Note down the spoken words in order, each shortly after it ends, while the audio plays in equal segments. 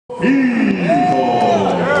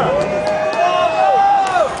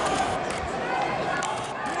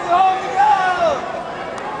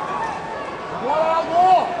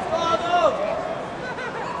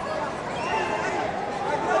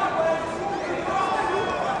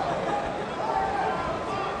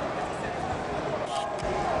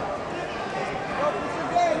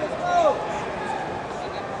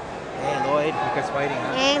Ica's fighting,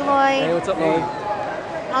 huh? Hey, Lloyd. Hey, what's up, Lloyd?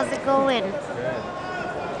 How's it going? Good.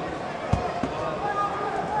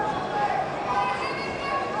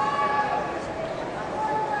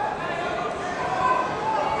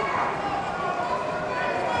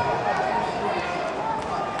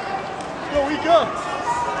 Go, Ica!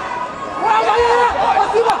 Boa, galera! Pra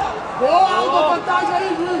cima! Boa, Aldo! Vantagem aí,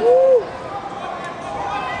 juiz!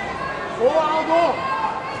 Boa, Aldo!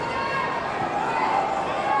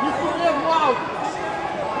 Isso mesmo, Aldo!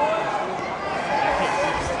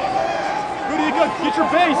 Good, Ica! Get your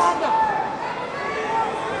base!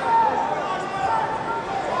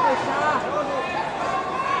 Vou fechar!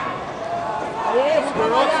 Aê, vamos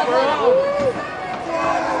trabalhar agora, Aldo!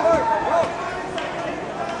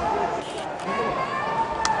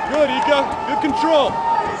 Good, Ica! Good control!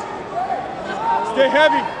 Stay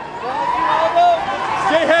heavy!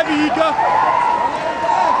 Stay heavy, Ica!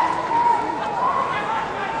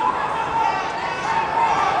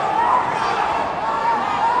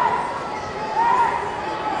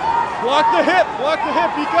 Block the hip,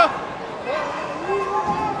 Ica!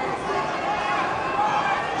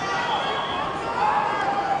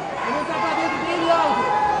 Vamos entrar pra dentro dele, Aldo!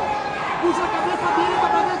 Puxa a cabeça dele, tá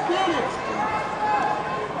pra dentro dele!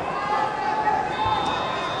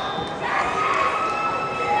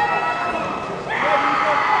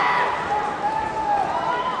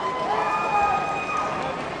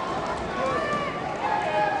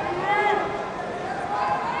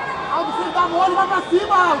 Aldo, se ele dá mole, vai pra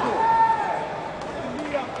cima, Aldo!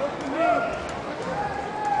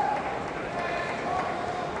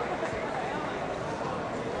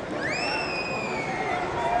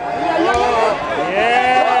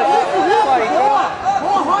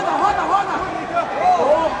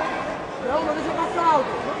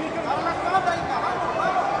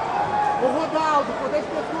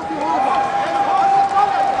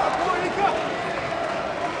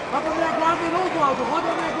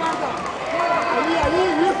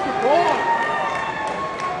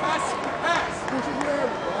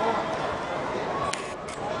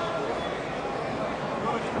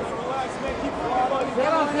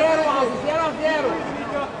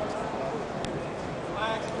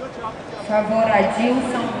 Favor a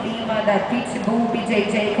Dilson Lima da Pitbull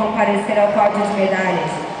BJJ comparecer ao pódio de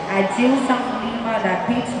medalhas. A Dilson Lima da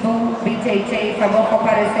Pitbull BJJ, favor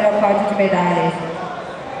comparecer ao pódio de medalhas.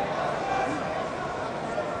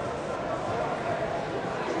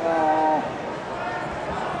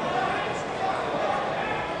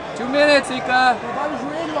 Two minutes, Ica! Trabalha o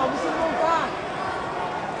joelho, Aldo, deixa ele voltar.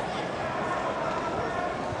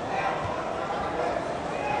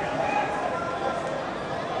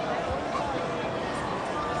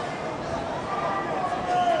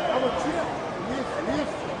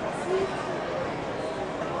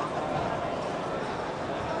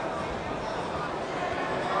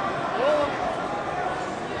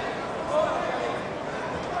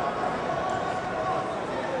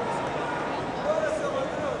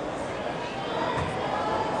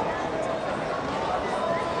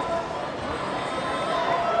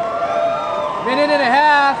 Minute and a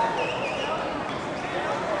half.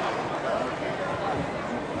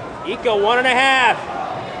 Ica, 1.5.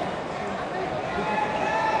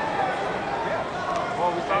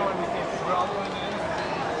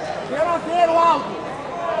 Zero, Aldo.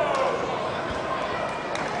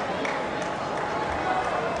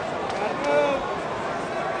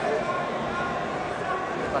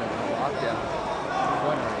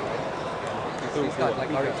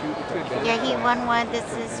 Yeah, he won one. This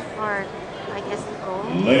is for, I guess, the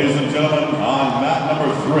gold. Ladies and gentlemen, on mat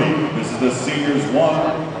number 3, this is the Seniors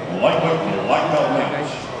 1 lightweight black belt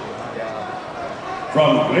match.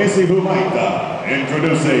 From Gracie Humaita,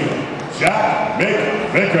 introducing Jack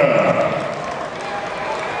McVicker.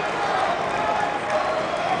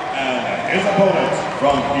 And his opponent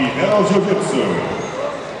from Hidero Jiu-Jitsu,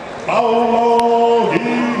 Paulo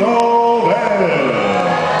Inoue.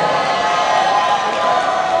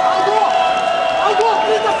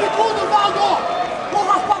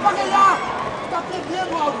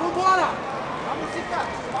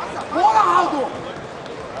 Bora, Aldo!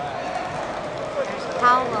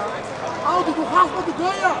 Paulo. Aldo, do raspa tu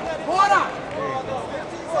ganha! Bora!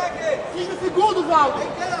 15 segundos, Aldo!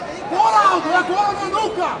 Bora, Aldo! É agora ou não é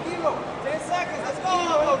nunca! 10 seconds, let's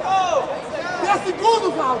go! Era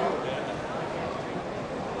segundo, Valdo.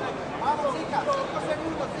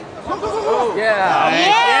 Yeah.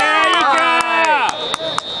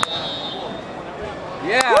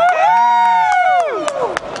 Yeah.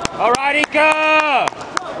 All right, Ica.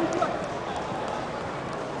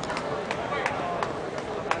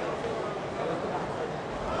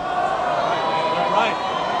 Right.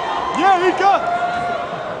 Yeah, Ica.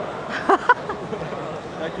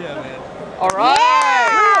 Heck yeah, man. All right.